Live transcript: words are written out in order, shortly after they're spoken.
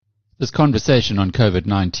This conversation on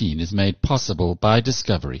COVID-19 is made possible by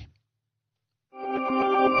Discovery.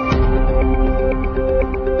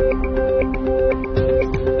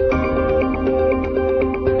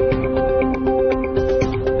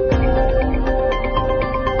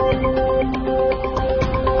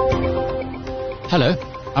 Hello,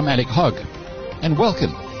 I'm Alec Hogg, and welcome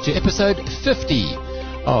to episode 50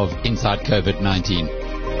 of Inside COVID-19.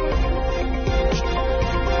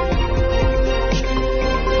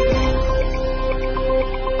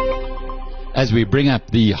 As we bring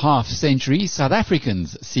up the half century, South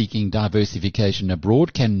Africans seeking diversification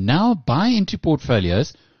abroad can now buy into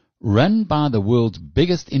portfolios run by the world's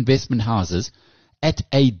biggest investment houses at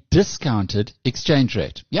a discounted exchange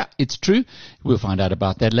rate. Yeah, it's true. We'll find out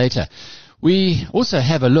about that later. We also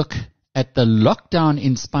have a look at the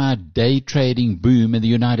lockdown-inspired day trading boom in the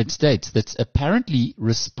United States that's apparently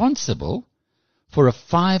responsible for a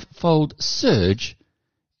 5-fold surge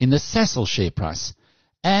in the Sasol share price.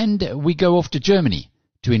 And we go off to Germany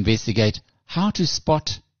to investigate how to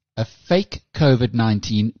spot a fake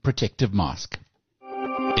Covid-19 protective mask.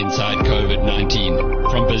 Inside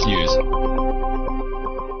COVID-19 from BizNews.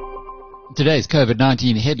 Today's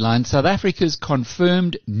COVID-19 headline: South Africa's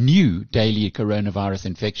confirmed new daily coronavirus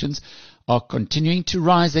infections are continuing to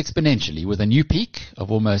rise exponentially, with a new peak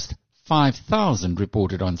of almost 5,000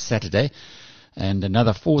 reported on Saturday and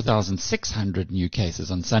another 4,600 new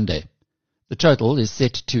cases on Sunday. The total is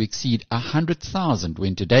set to exceed 100,000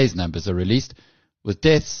 when today's numbers are released, with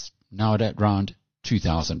deaths now at around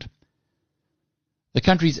 2,000. The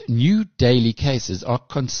country's new daily cases are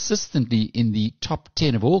consistently in the top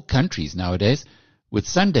 10 of all countries nowadays, with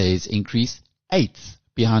Sunday's increase 8th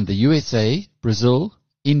behind the USA, Brazil,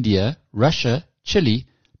 India, Russia, Chile,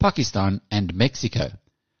 Pakistan and Mexico.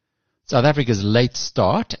 South Africa's late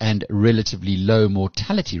start and relatively low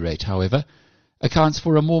mortality rate, however, accounts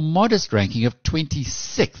for a more modest ranking of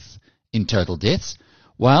 26th in total deaths,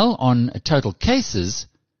 while on total cases,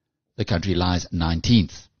 the country lies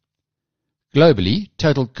 19th. Globally,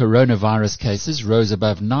 total coronavirus cases rose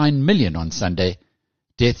above 9 million on Sunday.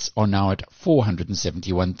 Deaths are now at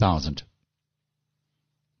 471,000.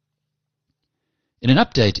 In an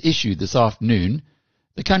update issued this afternoon,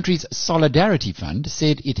 the country's Solidarity Fund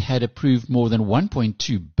said it had approved more than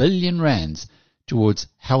 1.2 billion rands towards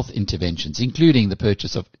health interventions, including the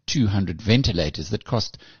purchase of 200 ventilators that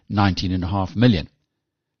cost 19.5 million.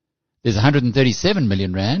 There's 137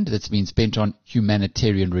 million rand that's been spent on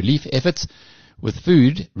humanitarian relief efforts, with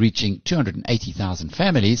food reaching 280,000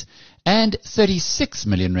 families, and 36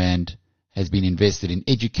 million rand has been invested in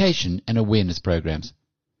education and awareness programs.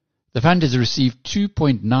 The fund has received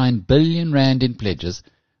 2.9 billion rand in pledges,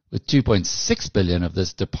 with 2.6 billion of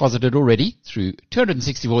this deposited already through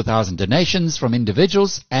 264,000 donations from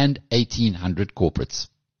individuals and 1,800 corporates.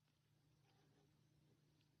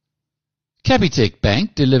 Capitec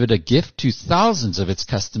Bank delivered a gift to thousands of its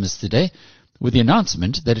customers today with the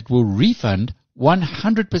announcement that it will refund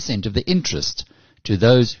 100% of the interest to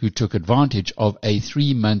those who took advantage of a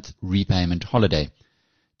 3-month repayment holiday.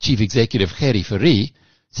 Chief Executive Gerrie Fourie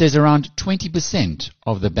says around 20%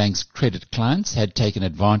 of the bank's credit clients had taken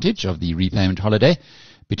advantage of the repayment holiday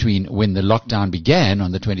between when the lockdown began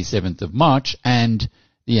on the 27th of March and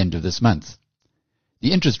the end of this month.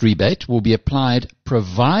 The interest rebate will be applied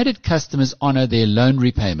provided customers honor their loan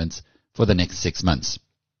repayments for the next 6 months.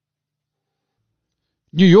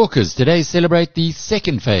 New Yorkers today celebrate the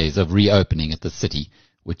second phase of reopening at the city,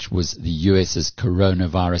 which was the US's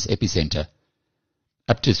coronavirus epicenter.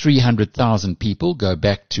 Up to 300,000 people go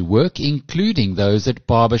back to work, including those at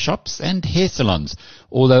barbershops and hair salons,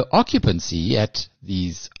 although occupancy at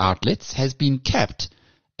these outlets has been capped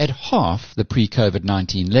at half the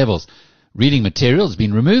pre-COVID-19 levels. Reading material has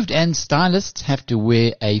been removed and stylists have to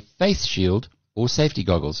wear a face shield or safety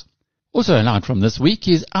goggles. Also allowed from this week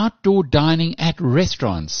is outdoor dining at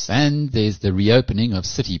restaurants, and there's the reopening of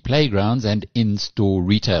city playgrounds and in-store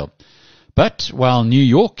retail. But while New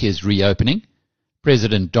York is reopening,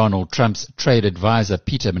 President Donald Trump's trade advisor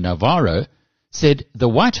Peter Navarro said the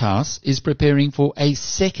White House is preparing for a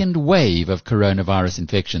second wave of coronavirus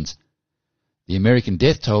infections. The American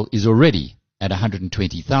death toll is already at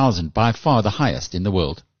 120,000, by far the highest in the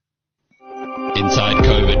world. Inside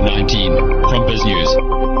COVID-19 from BizNews.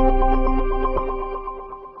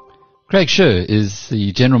 Craig Scher is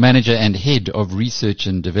the General Manager and Head of Research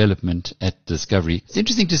and Development at Discovery. It's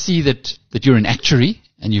interesting to see that you're an actuary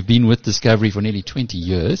and you've been with Discovery for nearly 20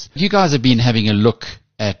 years. You guys have been having a look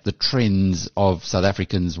at the trends of South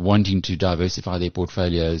Africans wanting to diversify their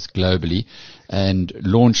portfolios globally and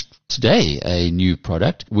launched today a new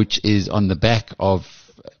product which is on the back of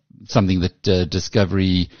something that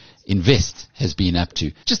Discovery Invest has been up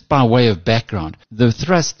to. Just by way of background, the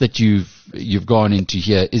thrust that you've gone into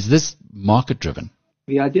here, is this market driven?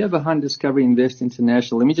 The idea behind Discovery Invest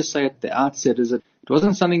International, let me just say at the outset, is that it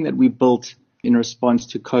wasn't something that we built in response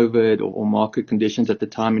to COVID or market conditions at the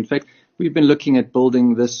time. In fact, we've been looking at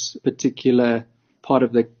building this particular part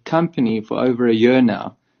of the company for over a year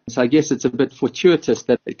now. So I guess it's a bit fortuitous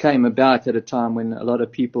that it came about at a time when a lot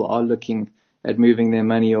of people are looking at moving their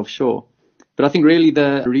money offshore. But I think really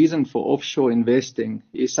the reason for offshore investing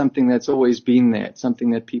is something that's always been there. It's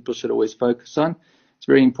something that people should always focus on. It's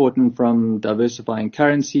very important, from diversifying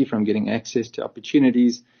currency, from getting access to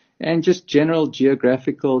opportunities, and just general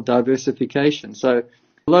geographical diversification. So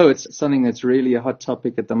although it's something that's really a hot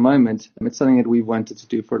topic at the moment, it's something that we've wanted to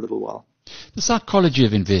do for a little while. The psychology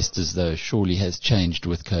of investors, though, surely has changed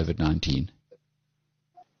with COVID-19.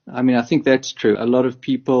 I mean, I think that's true. A lot of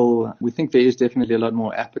people, we think there is definitely a lot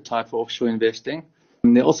more appetite for offshore investing.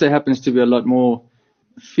 And there also happens to be a lot more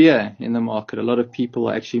fear in the market. A lot of people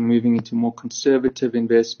are actually moving into more conservative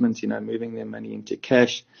investments, moving their money into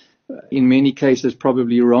cash. In many cases,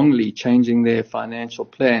 probably wrongly changing their financial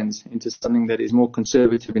plans into something that is more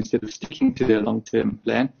conservative instead of sticking to their long-term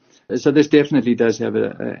plan. So this definitely does have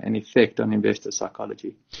an effect on investor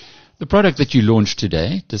psychology. The product that you launched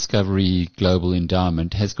today, Discovery Global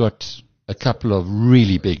Endowment, has got a couple of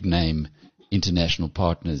really big name international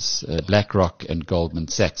partners, BlackRock and Goldman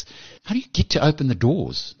Sachs. How do you get to open the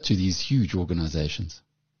doors to these huge organizations?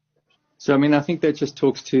 So, I think that just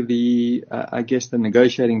talks to the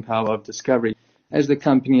negotiating power of Discovery. As the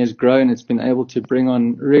company has grown, it's been able to bring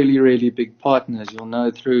on really, really big partners. You'll know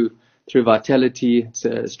through Vitality, it's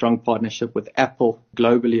a strong partnership with Apple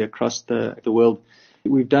globally across the world.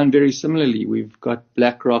 We've done very similarly. We've got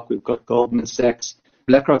BlackRock, we've got Goldman Sachs.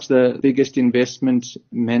 BlackRock's the biggest investment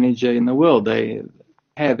manager in the world. They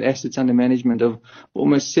have assets under management of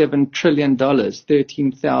almost $7 trillion,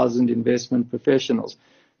 13,000 investment professionals.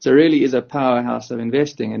 So it really is a powerhouse of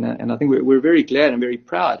investing. And I think we're very glad and very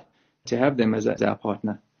proud to have them as our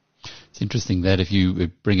partner. It's interesting that if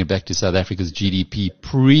you bring it back to South Africa's GDP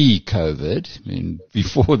pre-COVID,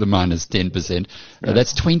 before the minus 10%,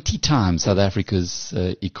 that's 20 times South Africa's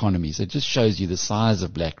economy. So it just shows you the size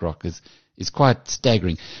of BlackRock is quite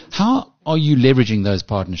staggering. How are you leveraging those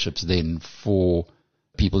partnerships then for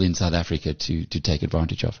people in South Africa to take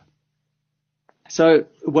advantage of? So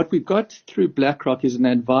what we've got through BlackRock is an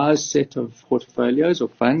advised set of portfolios or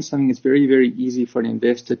funds, something that's very, very easy for an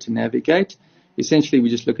investor to navigate. Essentially, we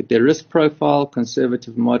just look at their risk profile,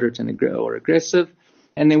 conservative, moderate, or aggressive,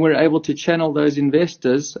 and then we're able to channel those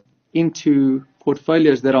investors into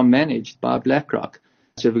portfolios that are managed by BlackRock.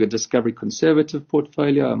 So we've got a Discovery conservative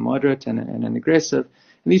portfolio, a moderate, and an aggressive.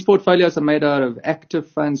 And these portfolios are made out of active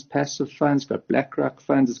funds, passive funds, got BlackRock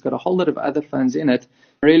funds, it's got a whole lot of other funds in it,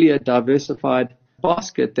 really a diversified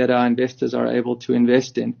basket that our investors are able to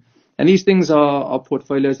invest in. And these things are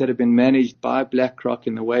portfolios that have been managed by BlackRock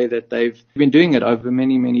in the way that they've been doing it over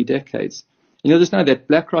many, many decades. Just know that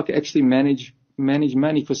BlackRock actually manage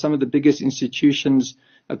money for some of the biggest institutions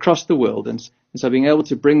across the world. And so being able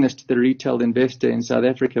to bring this to the retail investor in South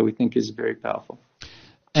Africa, we think is very powerful.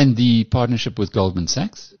 And the partnership with Goldman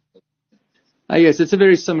Sachs? Yes, it's a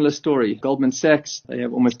very similar story. Goldman Sachs, they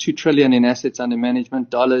have almost $2 trillion in assets under management,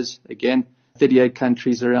 dollars, again, 38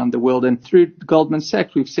 countries around the world. And through Goldman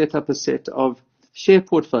Sachs, we've set up a set of share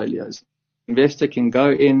portfolios. Investor can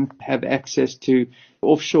go in, have access to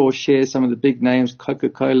offshore shares, some of the big names,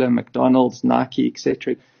 Coca-Cola, McDonald's, Nike,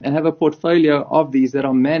 etc., and have a portfolio of these that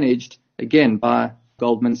are managed, again, by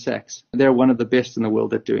Goldman Sachs. They're one of the best in the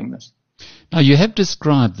world at doing this. Now, you have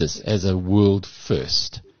described this as a world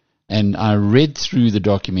first, and I read through the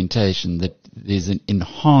documentation that there's an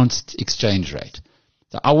enhanced exchange rate.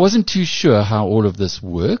 So I wasn't too sure how all of this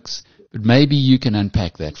works, but maybe you can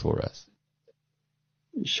unpack that for us.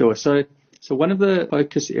 Sure. So one of the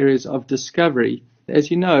focus areas of Discovery,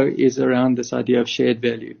 as you know, is around this idea of shared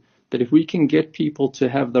value. That if we can get people to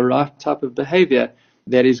have the right type of behavior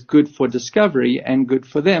that is good for Discovery and good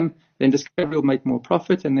for them, then Discovery will make more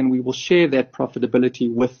profit, and then we will share that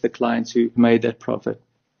profitability with the clients who made that profit.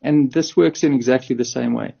 And this works in exactly the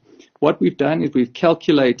same way. What we've done is we've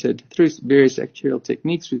calculated, through various actuarial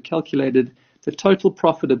techniques, we've calculated the total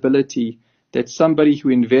profitability that somebody who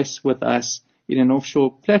invests with us in an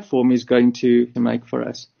offshore platform is going to make for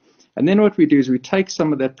us. And then what we do is we take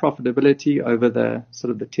some of that profitability over the sort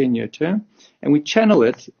of the 10-year term, and we channel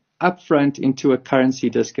it upfront into a currency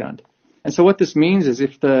discount. And so what this means is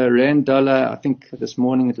if the rand dollar, I think this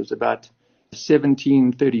morning it was about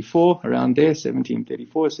 1734, around there,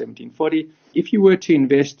 1734, 1740. If you were to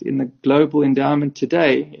invest in the global endowment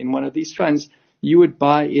today in one of these funds, you would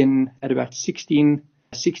buy in at about 16.10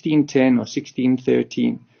 or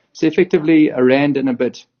 16.13. So effectively a rand and a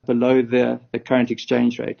bit below the current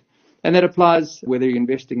exchange rate. And that applies whether you're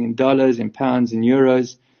investing in dollars, in pounds, in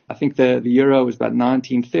euros. I think the euro was about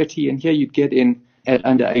 19.30, and here you'd get in at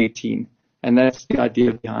under 18. And that's the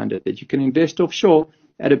idea behind it, that you can invest offshore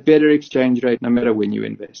at a better exchange rate no matter when you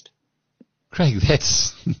invest. Craig,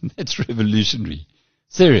 that's revolutionary.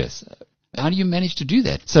 Serious. How do you manage to do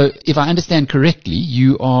that? So if I understand correctly,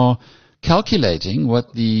 you are calculating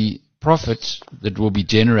what the profit that will be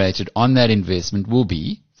generated on that investment will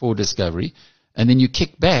be for Discovery, and then you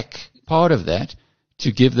kick back part of that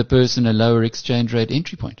to give the person a lower exchange rate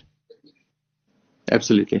entry point.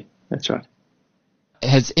 Absolutely. That's right.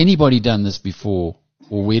 Has anybody done this before,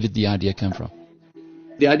 or where did the idea come from?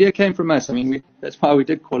 The idea came from us. I mean, that's why we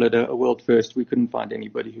did call it a world first. We couldn't find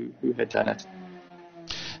anybody who had done it.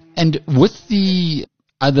 And with the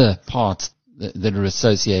other parts that are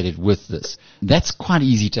associated with this, that's quite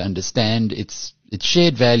easy to understand. It's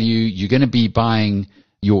shared value. You're going to be buying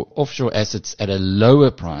your offshore assets at a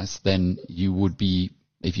lower price than you would be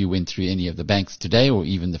if you went through any of the banks today or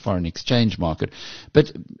even the foreign exchange market.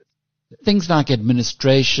 But things like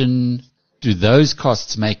administration, do those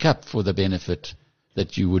costs make up for the benefit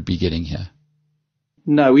that you would be getting here?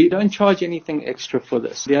 No, we don't charge anything extra for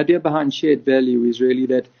this. The idea behind shared value is really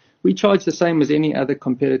that we charge the same as any other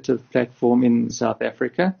competitive platform in South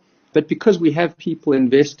Africa. But because we have people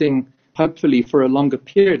investing, hopefully for a longer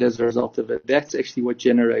period as a result of it, that's actually what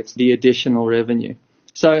generates the additional revenue.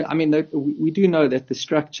 So, I mean, we do know that the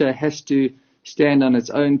structure has to stand on its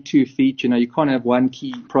own 2 feet. You know, you can't have one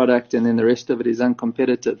key product and then the rest of it is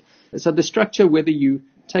uncompetitive. So the structure, whether you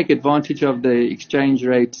take advantage of the exchange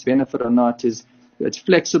rate benefit or not, it's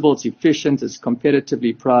flexible, it's efficient, it's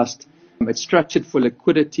competitively priced. It's structured for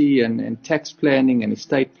liquidity and tax planning and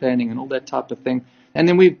estate planning and all that type of thing. And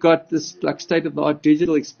then we've got this like state-of-the-art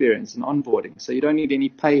digital experience and onboarding. So you don't need any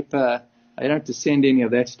paper. You don't have to send any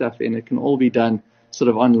of that stuff in. It can all be done sort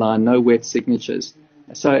of online, no wet signatures.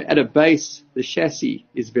 So at a base, the chassis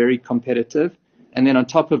is very competitive. And then on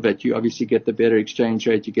top of it, you obviously get the better exchange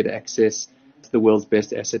rate. You get access to the world's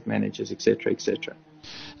best asset managers, et cetera, et cetera.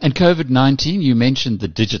 And COVID-19, you mentioned the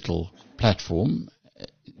digital platform.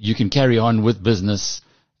 You can carry on with business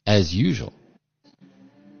as usual.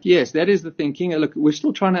 Yes, that is the thinking. Look, we're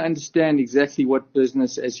still trying to understand exactly what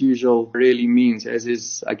business as usual really means, as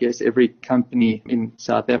is, I guess, every company in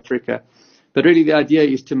South Africa. But really the idea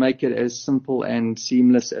is to make it as simple and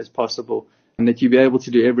seamless as possible, and that you'd be able to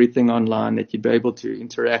do everything online, that you'd be able to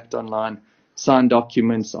interact online, sign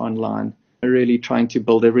documents online. We're really trying to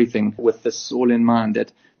build everything with this all in mind,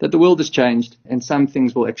 that the world has changed and some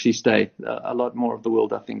things will actually stay. A lot more of the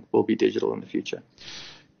world, I think, will be digital in the future.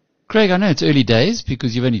 Craig, I know it's early days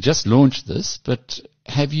because you've only just launched this, but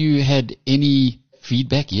have you had any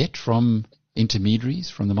feedback yet from intermediaries,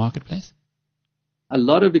 from the marketplace? A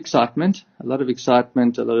lot of excitement, a lot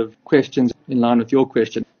of questions in line with your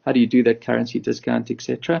question. How do you do that currency discount,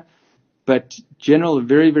 etc.? But general,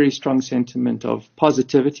 very, very strong sentiment of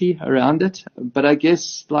positivity around it. But I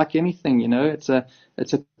guess like anything, you know, it's a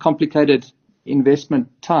complicated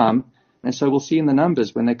investment time. And so we'll see in the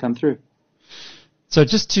numbers when they come through. So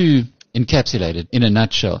just to encapsulate it in a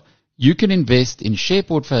nutshell, you can invest in share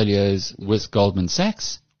portfolios with Goldman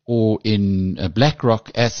Sachs or in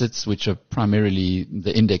BlackRock assets, which are primarily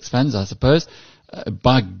the index funds, I suppose,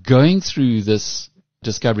 by going through this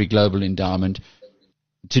Discovery Global Endowment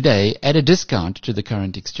today at a discount to the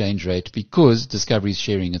current exchange rate because Discovery is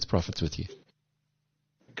sharing its profits with you.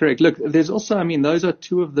 Correct. Look, there's also, I mean, those are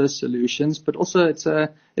two of the solutions, but also it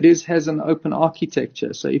has an open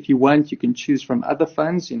architecture. So if you want, you can choose from other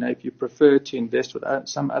funds. You know, if you prefer to invest with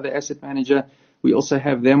some other asset manager, we also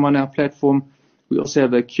have them on our platform. We also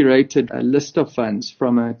have a curated list of funds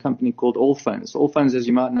from a company called All Funds. All Funds, as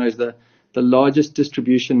you might know, is the largest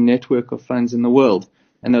distribution network of funds in the world.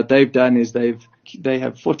 And what they've done is they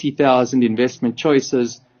have 40,000 investment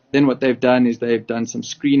choices. Then what they've done is they've done some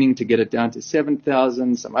screening to get it down to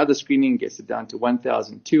 7,000. Some other screening gets it down to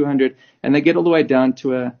 1,200. And they get all the way down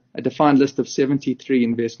to a defined list of 73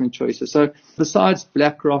 investment choices. So besides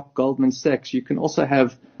BlackRock, Goldman Sachs, you can also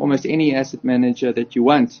have almost any asset manager that you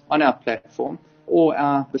want on our platform or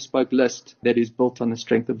our bespoke list that is built on the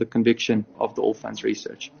strength of the conviction of the All Funds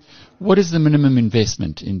research. What is the minimum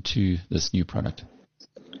investment into this new product?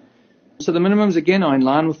 So the minimums, again, are in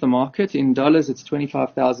line with the market. In dollars, it's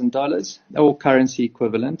 $25,000, or currency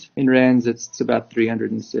equivalent. In rands, it's about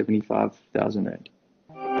 375,000 rand.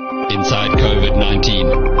 Inside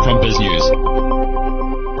COVID-19 from BizNews.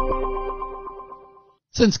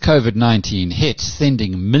 Since Covid-19 hit,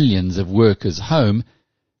 sending millions of workers home,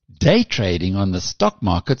 day trading on the stock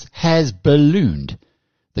markets has ballooned.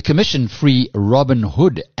 The commission-free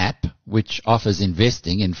Robinhood app, which offers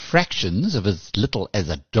investing in fractions of as little as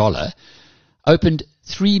 $1, opened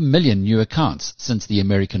 3 million new accounts since the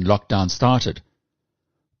American lockdown started.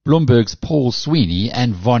 Bloomberg's Paul Sweeney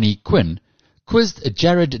and Vonnie Quinn quizzed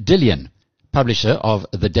Jared Dillian, publisher of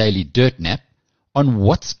the Daily Dirt Nap, on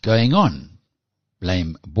what's going on.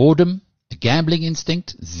 Blame boredom, a gambling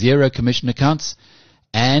instinct, zero commission accounts,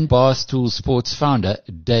 and Barstool Sports founder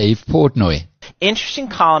Dave Portnoy. Interesting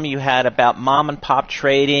column you had about mom and pop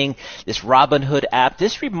trading, this Robinhood app.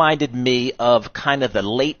 This reminded me of kind of the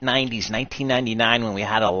late 90s, 1999, when we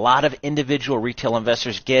had a lot of individual retail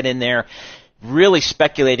investors get in there, really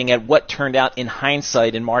speculating at what turned out in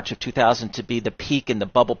hindsight in March of 2000 to be the peak in the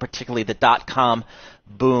bubble, particularly the dot-com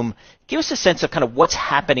boom. Give us a sense of kind of what's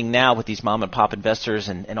happening now with these mom and pop investors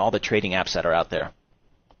and all the trading apps that are out there.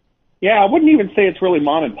 Yeah, I wouldn't even say it's really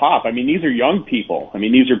mom and pop. I mean, these are young people. I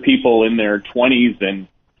mean, these are people in their 20s and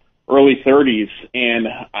early 30s. And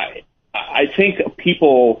I think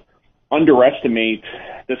people underestimate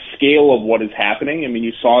the scale of what is happening. I mean,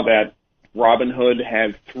 you saw that Robinhood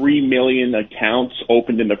had 3 million accounts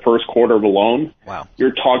opened in the first quarter alone. Wow.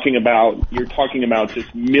 You're talking about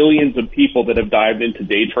just millions of people that have dived into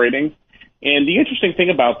day trading. And the interesting thing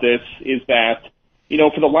about this is that, you know,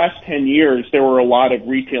 for the last 10 years, there were a lot of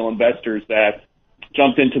retail investors that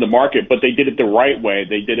jumped into the market, but they did it the right way.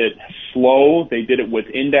 They did it slow. They did it with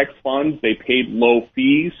index funds. They paid low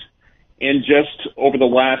fees. And just over the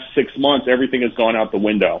last 6 months, everything has gone out the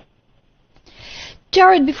window.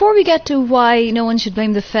 Jared, before we get to why no one should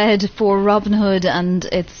blame the Fed for Robinhood and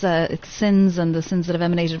its sins and the sins that have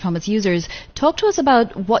emanated from its users, talk to us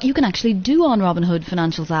about what you can actually do on Robinhood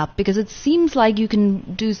Financials app, because it seems like you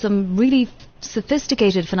can do some really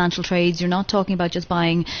sophisticated financial trades. You're not talking about just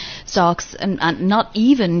buying stocks and not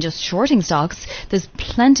even just shorting stocks. There's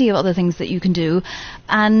plenty of other things that you can do,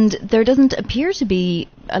 and there doesn't appear to be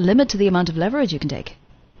a limit to the amount of leverage you can take.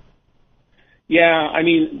 Yeah, I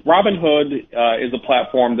mean, Robinhood is a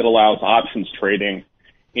platform that allows options trading.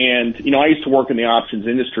 And, you know, I used to work in the options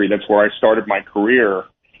industry. That's where I started my career.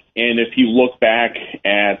 And if you look back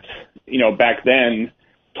at, you know, back then,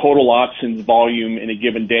 total options volume in a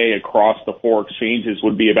given day across the four exchanges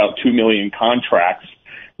would be about 2 million contracts.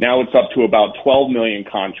 Now it's up to about 12 million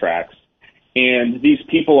contracts. And these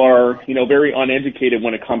people are, you know, very uneducated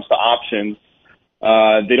when it comes to options.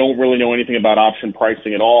 They don't really know anything about option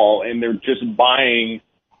pricing at all, and they're just buying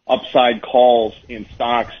upside calls in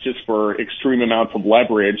stocks just for extreme amounts of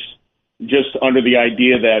leverage, just under the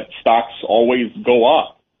idea that stocks always go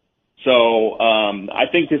up. So I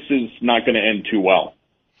think this is not going to end too well.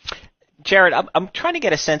 Jared, I'm trying to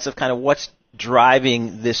get a sense of kind of what's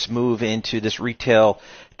driving this move into this retail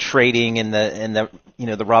trading and the you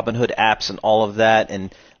know, the Robinhood apps and all of that,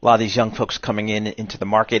 and a lot of these young folks coming into the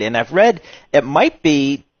market. And I've read it might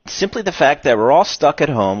be simply the fact that we're all stuck at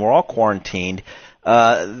home, we're all quarantined.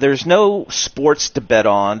 There's no sports to bet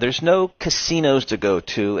on, there's no casinos to go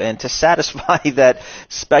to, and to satisfy that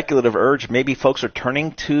speculative urge, maybe folks are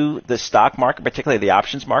turning to the stock market, particularly the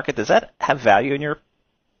options market. Does that have value in your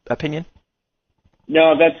opinion?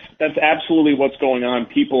 No, that's absolutely what's going on.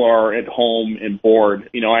 People are at home and bored.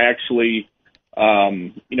 You know, I actually,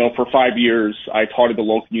 you know, for 5 years, I taught at the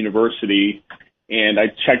local university, and I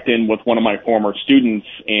checked in with one of my former students,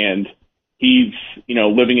 and he's, you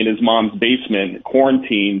know, living in his mom's basement,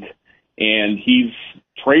 quarantined, and he's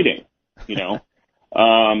trading, you know.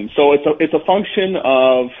 So it's a function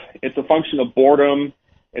of boredom.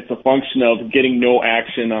 It's a function of getting no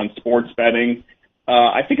action on sports betting.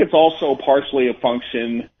 I think it's also partially a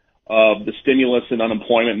function of the stimulus and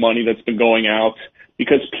unemployment money that's been going out,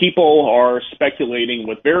 because people are speculating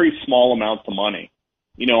with very small amounts of money.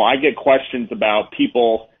 You know, I get questions about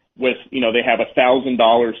people with, you know, they have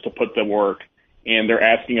 $1,000 to put to work, and they're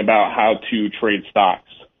asking about how to trade stocks.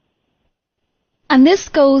 And this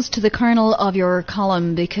goes to the kernel of your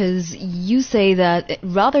column, because you say that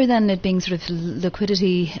rather than it being sort of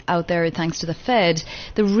liquidity out there thanks to the Fed,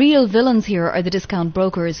 the real villains here are the discount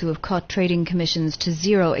brokers who have cut trading commissions to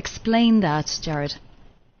zero. Explain that, Jared.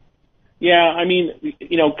 Yeah, I mean,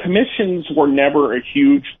 you know, commissions were never a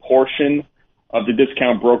huge portion of the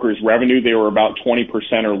discount brokers' revenue. They were about 20%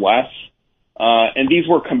 or less. And these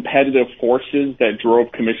were competitive forces that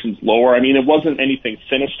drove commissions lower. I mean, it wasn't anything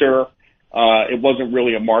sinister. It wasn't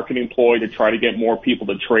really a marketing ploy to try to get more people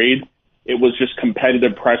to trade. It was just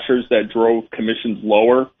competitive pressures that drove commissions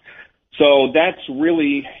lower. So that's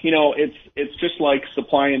really, you know, it's just like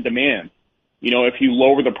supply and demand. If you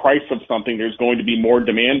lower the price of something, there's going to be more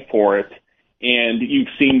demand for it. And you've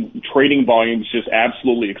seen trading volumes just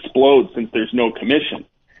absolutely explode since there's no commission.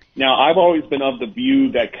 Now, I've always been of the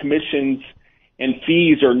view that commissions and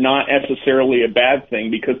fees are not necessarily a bad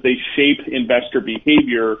thing because they shape investor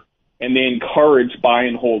behavior and they encourage buy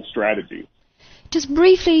and hold strategies. Just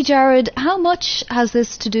briefly, Jared, how much has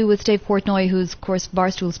this to do with Dave Portnoy, who's, of course,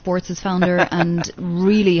 Barstool Sports' founder and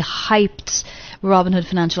really hyped Robinhood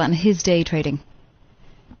Financial and his day trading?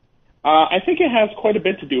 I think it has quite a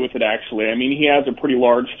bit to do with it, actually. I mean, he has a pretty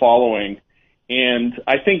large following, and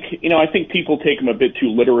I think people take him a bit too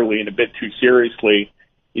literally and a bit too seriously.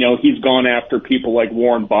 He's gone after people like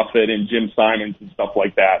Warren Buffett and Jim Simons and stuff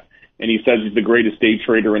like that, and he says he's the greatest day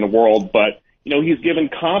trader in the world, but he's given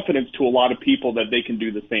confidence to a lot of people that they can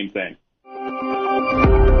do the same thing.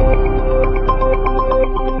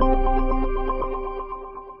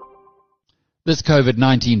 This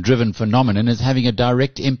COVID-19 driven phenomenon is having a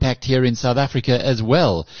direct impact here in South Africa as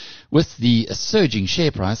well, with the surging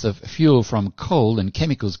share price of fuel from coal and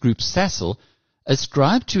chemicals group Sasol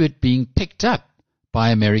ascribed to it being picked up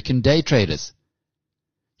by American day traders.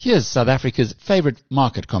 Here's South Africa's favorite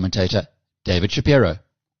market commentator, David Shapiro.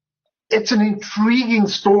 It's an intriguing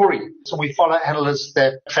story. So we follow analysts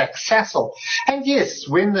that track Sasol. And yes,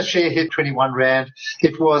 when the share hit 21 Rand,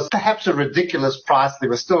 it was perhaps a ridiculous price. There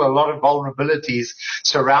were still a lot of vulnerabilities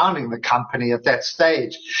surrounding the company at that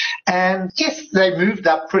stage. And yes, they moved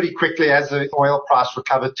up pretty quickly as the oil price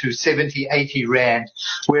recovered to 70, 80 Rand,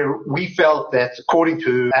 where we felt that, according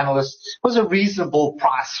to analysts, was a reasonable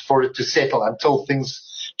price for it to settle until things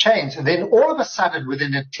change. And then all of a sudden,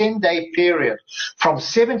 within a 10-day period, from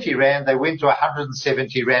 70 Rand, they went to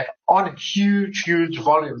 170 Rand on huge, huge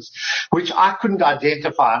volumes, which I couldn't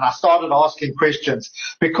identify. And I started asking questions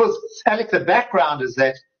because, Alec, the background is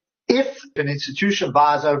that if an institution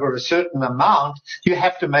buys over a certain amount, you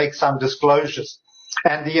have to make some disclosures.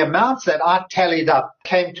 And the amounts that I tallied up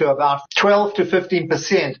came to about 12 to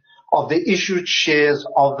 15% of the issued shares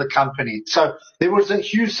of the company. So there was a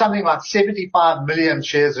huge, something like 75 million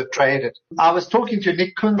shares that traded. I was talking to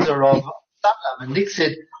Nick Kunzer of Sanlam, and Nick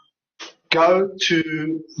said, go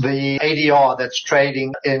to the ADR that's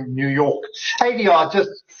trading in New York. ADR just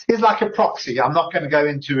is like a proxy. I'm not going to go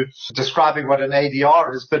into describing what an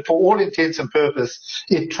ADR is, but for all intents and purposes,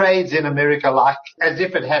 it trades in America like as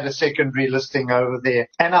if it had a secondary listing over there.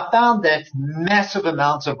 And I found that massive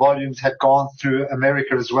amounts of volumes had gone through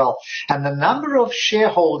America as well. And the number of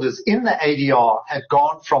shareholders in the ADR had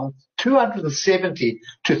gone from 270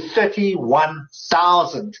 to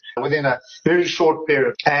 31,000 within a very short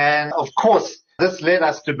period. And of course, this led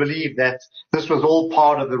us to believe that this was all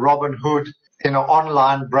part of the Robinhood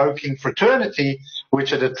online broking fraternity,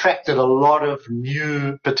 which had attracted a lot of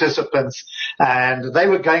new participants. And they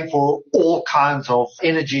were going for all kinds of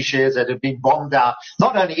energy shares that had been bombed out.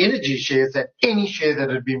 Not only energy shares, that any share that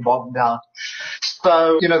had been bombed out.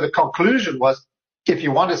 So, the conclusion was, if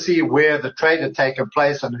you want to see where the trade had taken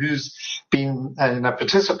place and who's been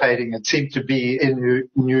participating, it seemed to be in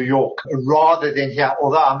New York rather than here,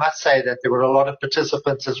 although I must say that there were a lot of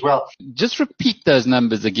participants as well. Just repeat those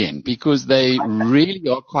numbers again, because they really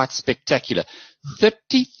are quite spectacular.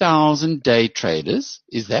 30,000 day traders,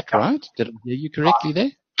 is that right? Did I hear you correctly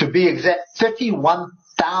there? To be exact,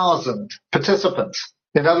 31,000 participants.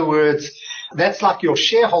 In other words, that's like your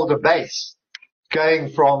shareholder base, going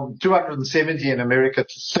from 270 in America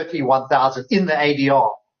to 31,000 in the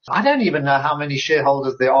ADR. I don't even know how many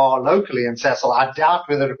shareholders there are locally in Sasol. I doubt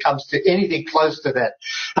whether it comes to anything close to that,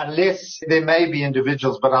 unless there may be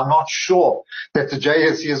individuals, but I'm not sure that the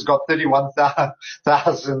JSE has got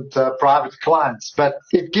 31,000 private clients. But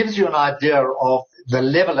it gives you an idea of the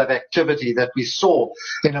level of activity that we saw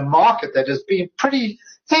in a market that has been pretty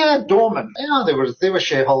dormant. There were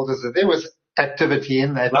shareholders, there was activity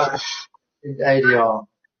in that ADR.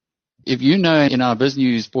 If you know, in our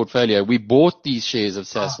BizNews portfolio, we bought these shares of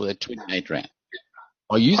Sasol at 28 Rand.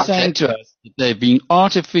 Are you saying to us that they're being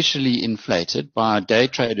artificially inflated by day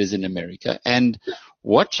traders in America? And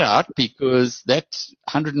watch out, because that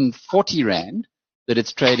 140 Rand that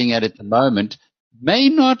it's trading at the moment may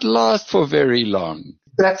not last for very long.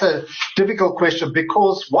 That's a difficult question,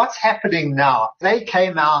 because what's happening now, they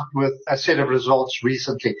came out with a set of results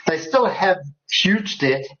recently. They still have huge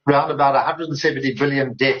debt, around about 170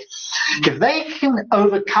 billion debt. If they can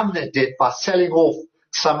overcome that debt by selling off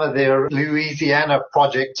some of their Louisiana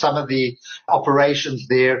project, some of the operations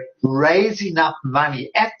there, raise enough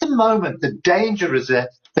money. At the moment, the danger is that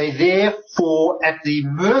they're therefore at the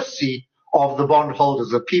mercy of the bondholders,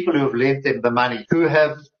 the people who have lent them the money, who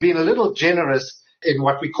have been a little generous in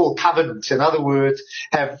what we call covenants. In other words,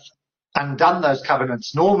 have undone those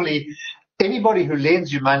covenants. Normally, anybody who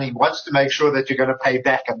lends you money wants to make sure that you're going to pay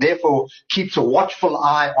back and therefore keeps a watchful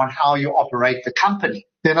eye on how you operate the company.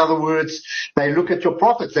 In other words, they look at your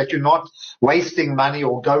profits, that you're not wasting money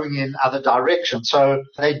or going in other directions. So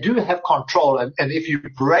they do have control. And if you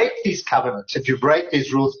break these covenants, if you break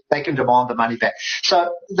these rules, they can demand the money back.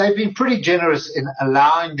 So they've been pretty generous in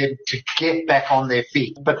allowing them to get back on their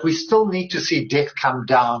feet. But we still need to see debt come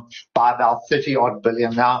down by about 30 odd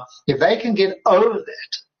billion. Now, if they can get over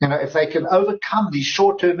that, if they can overcome these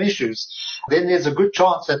short-term issues, then there's a good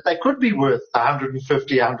chance that they could be worth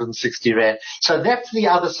 150, 160 rand. So that's the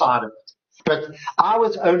other side of it. But I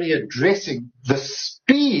was only addressing the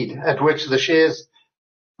speed at which the shares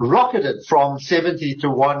rocketed from 70 to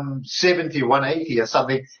 170, 180 or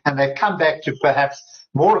something, and they've come back to perhaps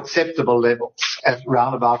more acceptable levels at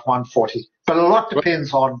around about 140. But a lot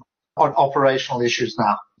depends on operational issues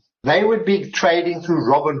now. They would be trading through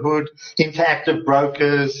Robinhood, Interactive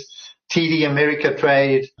Brokers, TD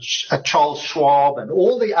Ameritrade, Charles Schwab, and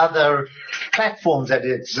all the other platforms that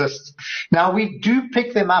exist. Now, we do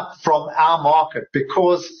pick them up from our market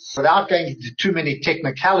because, without going into too many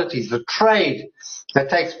technicalities, the trade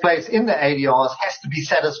that takes place in the ADRs has to be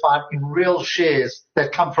satisfied in real shares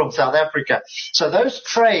that come from South Africa. So those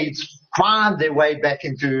trades find their way back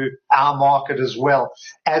into our market as well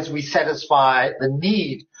as we satisfy the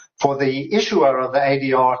need for the issuer of the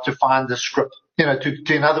ADR to find the scrip,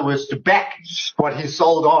 in other words, to back what he's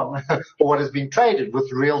sold on or what has been traded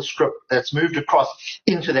with real scrip that's moved across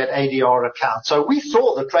into that ADR account. So we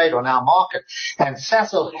saw the trade on our market, and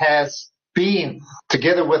Sasol has been,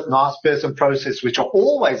 together with Naspers and Process, which are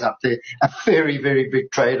always up there, a very, very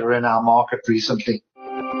big trader in our market recently.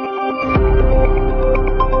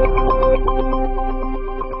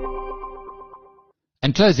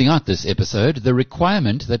 And closing out this episode, the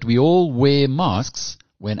requirement that we all wear masks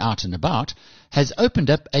when out and about has opened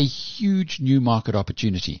up a huge new market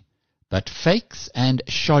opportunity. But fakes and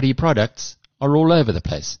shoddy products are all over the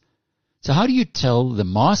place. So how do you tell the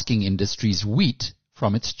masking industry's wheat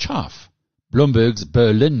from its chaff? Bloomberg's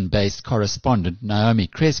Berlin-based correspondent Naomi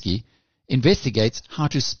Kresge investigates how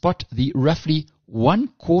to spot the roughly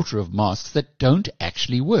 1/4 of masks that don't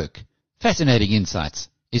actually work. Fascinating insights,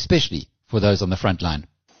 especially for those on the front line.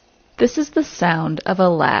 This is the sound of a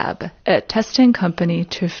lab at testing company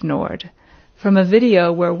TÜV Nord from a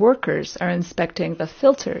video where workers are inspecting the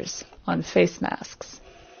filters on face masks.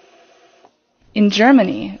 In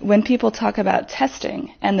Germany, when people talk about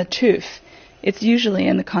testing and the TÜV, it's usually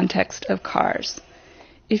in the context of cars.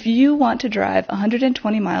 If you want to drive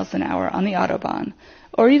 120 miles an hour on the Autobahn,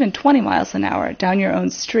 or even 20 miles an hour down your own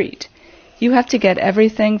street, you have to get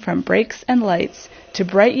everything from brakes and lights to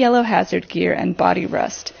bright yellow hazard gear and body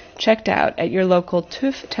rust checked out at your local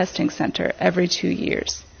TÜV testing center every 2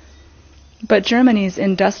 years. But Germany's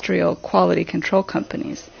industrial quality control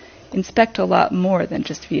companies inspect a lot more than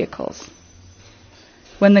just vehicles.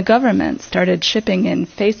 When the government started shipping in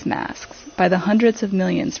face masks by the hundreds of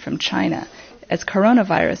millions from China as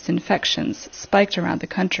coronavirus infections spiked around the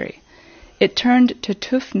country, it turned to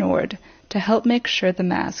TÜV Nord to help make sure the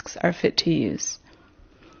masks are fit to use.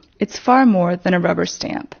 It's far more than a rubber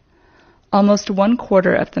stamp. Almost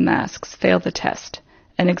 1/4 of the masks fail the test,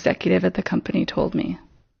 an executive at the company told me.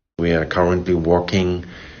 We are currently working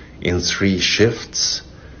in 3 shifts,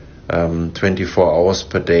 24 hours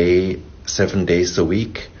per day, 7 days a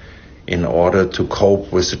week, in order to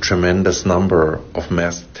cope with the tremendous number of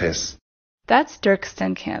mask tests. That's Dirk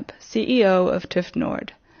Stenkamp, CEO of TÜV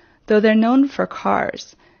Nord. Though they're known for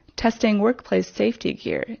cars, testing workplace safety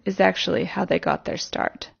gear is actually how they got their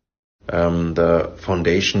start. The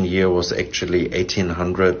foundation year was actually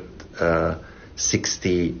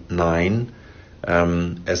 1869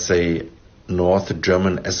 as a North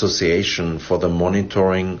German Association for the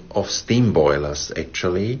Monitoring of Steam Boilers,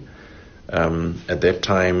 actually. At that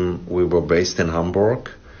time, we were based in Hamburg,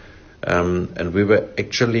 and we were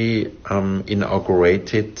actually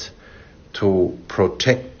inaugurated to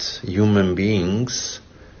protect human beings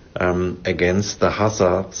against the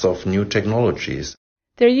hazards of new technologies.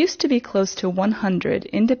 There used to be close to 100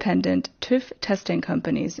 independent TÜV testing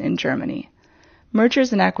companies in Germany.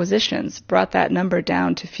 Mergers and acquisitions brought that number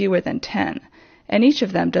down to fewer than 10, and each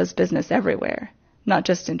of them does business everywhere, not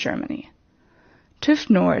just in Germany. TÜV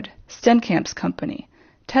Nord, Stenkamp's company,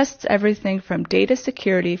 tests everything from data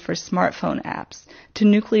security for smartphone apps to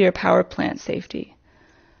nuclear power plant safety.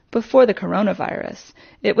 Before the coronavirus,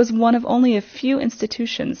 it was one of only a few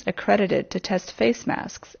institutions accredited to test face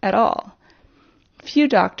masks at all. Few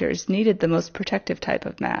doctors needed the most protective type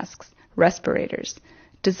of masks, respirators,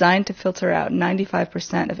 designed to filter out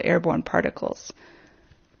 95% of airborne particles.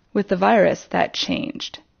 With the virus, that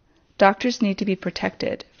changed. Doctors need to be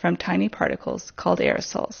protected from tiny particles called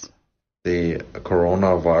aerosols. The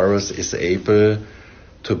coronavirus is able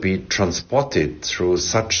to be transported through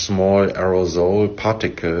such small aerosol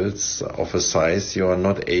particles of a size you are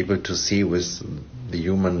not able to see with the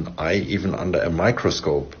human eye, even under a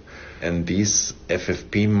microscope. And these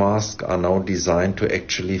FFP masks are now designed to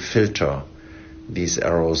actually filter these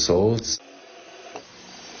aerosols.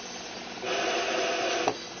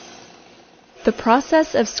 The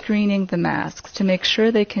process of screening the masks to make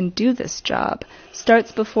sure they can do this job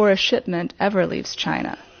starts before a shipment ever leaves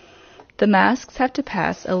China. The masks have to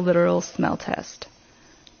pass a literal smell test.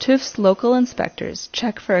 TÜV's local inspectors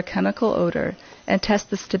check for a chemical odor and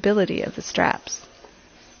test the stability of the straps.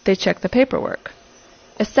 They check the paperwork.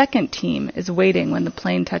 A second team is waiting when the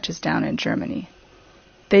plane touches down in Germany.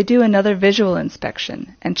 They do another visual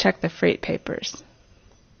inspection and check the freight papers.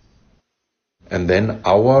 And then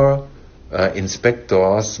our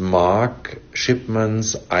inspectors mark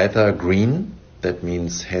shipments either green, that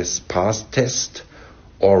means has passed test,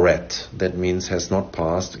 or red, that means has not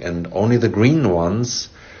passed, and only the green ones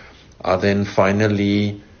are then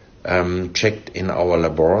finally checked in our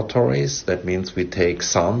laboratories. That means we take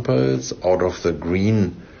samples out of the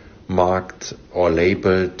green marked or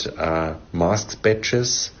labeled mask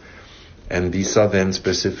batches, and these are then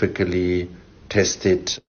specifically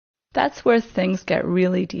tested. That's where things get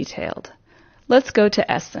really detailed. Let's go to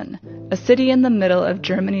Essen, a city in the middle of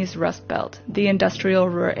Germany's Rust Belt, the industrial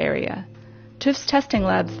Ruhr area. TÜV's testing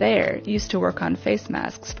labs there used to work on face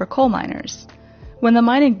masks for coal miners. When the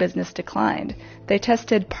mining business declined, they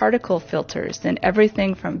tested particle filters in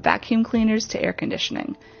everything from vacuum cleaners to air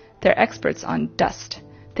conditioning. They're experts on dust.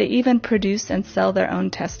 They even produce and sell their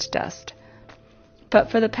own test dust. But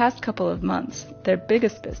for the past couple of months, their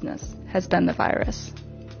biggest business has been the virus.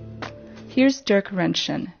 Here's Dirk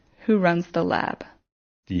Rentschen, who runs the lab.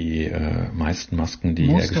 Most of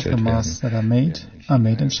the masks that are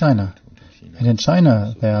made in China. And in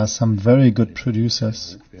China, there are some very good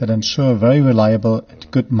producers that ensure very reliable and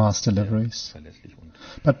good mask deliveries.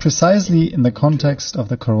 But precisely in the context of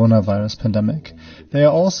the coronavirus pandemic, there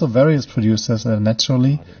are also various producers that are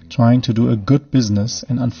naturally trying to do a good business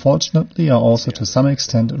and unfortunately are also to some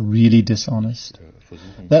extent really dishonest.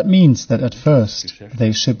 That means that at first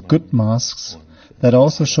they ship good masks that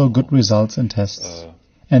also show good results in tests,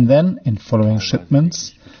 and then in following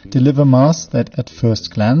shipments deliver masks that at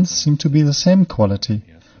first glance seem to be the same quality,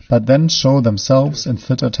 but then show themselves in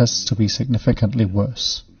filter tests to be significantly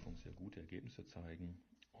worse.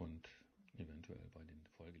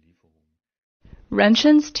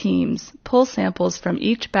 Rentschen's teams pull samples from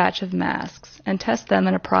each batch of masks and test them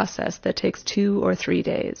in a process that takes 2 or 3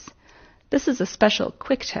 days. This is a special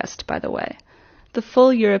quick test, by the way. The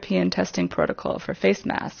full European testing protocol for face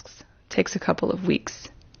masks takes a couple of weeks.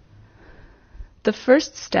 The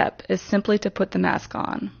first step is simply to put the mask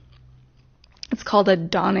on. It's called a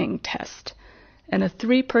donning test, and a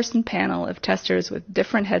 3-person panel of testers with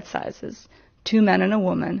different head sizes, 2 men and a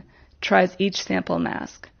woman, tries each sample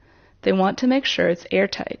mask. They want to make sure it's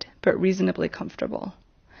airtight, but reasonably comfortable.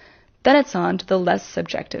 Then it's on to the less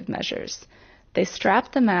subjective measures. They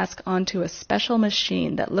strap the mask onto a special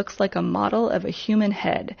machine that looks like a model of a human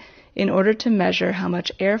head in order to measure how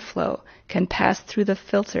much airflow can pass through the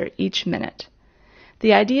filter each minute.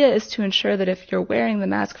 The idea is to ensure that if you're wearing the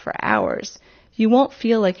mask for hours, you won't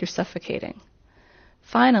feel like you're suffocating.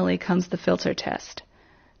 Finally comes the filter test.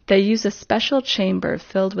 They use a special chamber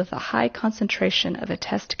filled with a high concentration of a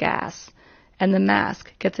test gas, and the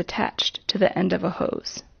mask gets attached to the end of a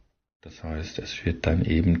hose. Das heißt, es wird dann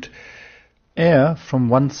eben air from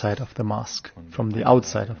one side of the mask, from the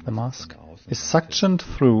outside of the mask, is suctioned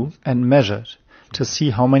through and measured to see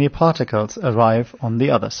how many particles arrive on the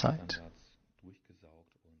other side.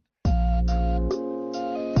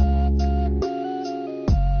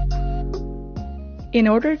 In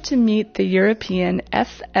order to meet the European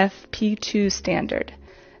FFP2 standard,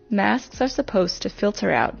 masks are supposed to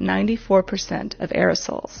filter out 94% of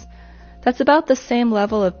aerosols. That's about the same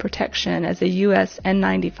level of protection as a US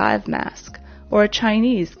N95 mask or a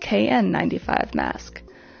Chinese KN95 mask.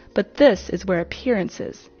 But this is where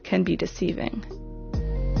appearances can be deceiving.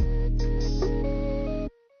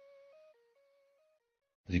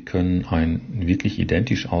 Sie können ein wirklich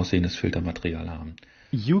identisch aussehendes Filtermaterial haben.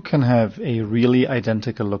 You can have a really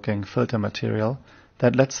identical looking filter material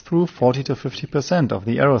that lets through 40 to 50% of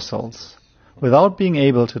the aerosols, without being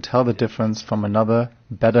able to tell the difference from another,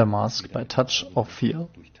 better mask by touch or feel.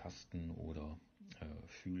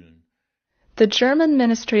 The German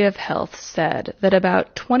Ministry of Health said that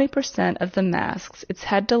about 20% of the masks it's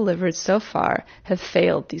had delivered so far have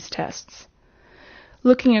failed these tests.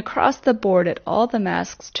 Looking across the board at all the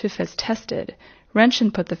masks TÜV has tested,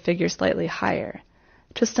 Röntgen put the figure slightly higher.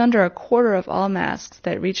 Just under a quarter of all masks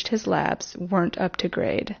that reached his labs weren't up to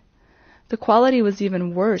grade. The quality was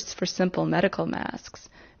even worse for simple medical masks,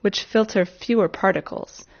 which filter fewer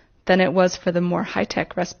particles, than it was for the more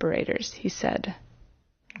high-tech respirators, he said.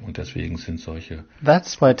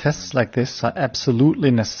 That's why tests like this are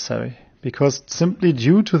absolutely necessary, because simply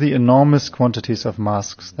due to the enormous quantities of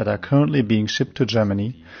masks that are currently being shipped to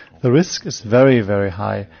Germany, the risk is very, very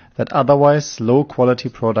high that otherwise low-quality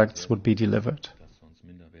products would be delivered.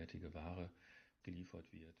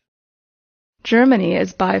 Germany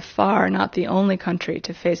is by far not the only country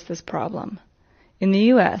to face this problem. In the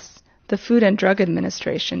U.S., the Food and Drug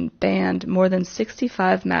Administration banned more than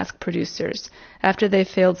 65 mask producers after they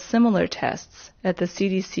failed similar tests at the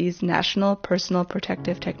CDC's National Personal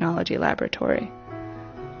Protective Technology Laboratory.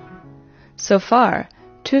 So far,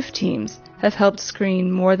 TÜV teams have helped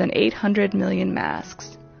screen more than 800 million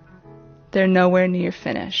masks. They're nowhere near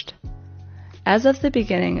finished. As of the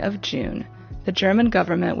beginning of June, the German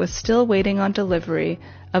government was still waiting on delivery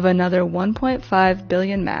of another 1.5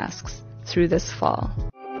 billion masks through this fall.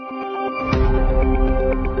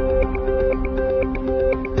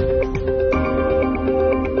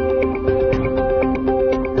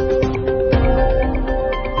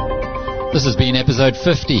 This has been episode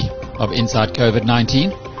 50 of Inside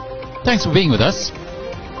COVID-19. Thanks for being with us.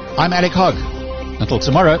 I'm Alec Hogg. Until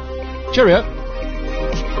tomorrow, cheerio.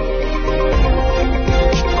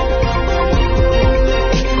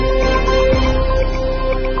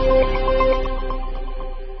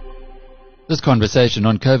 This conversation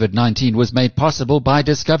on COVID-19 was made possible by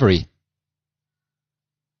Discovery.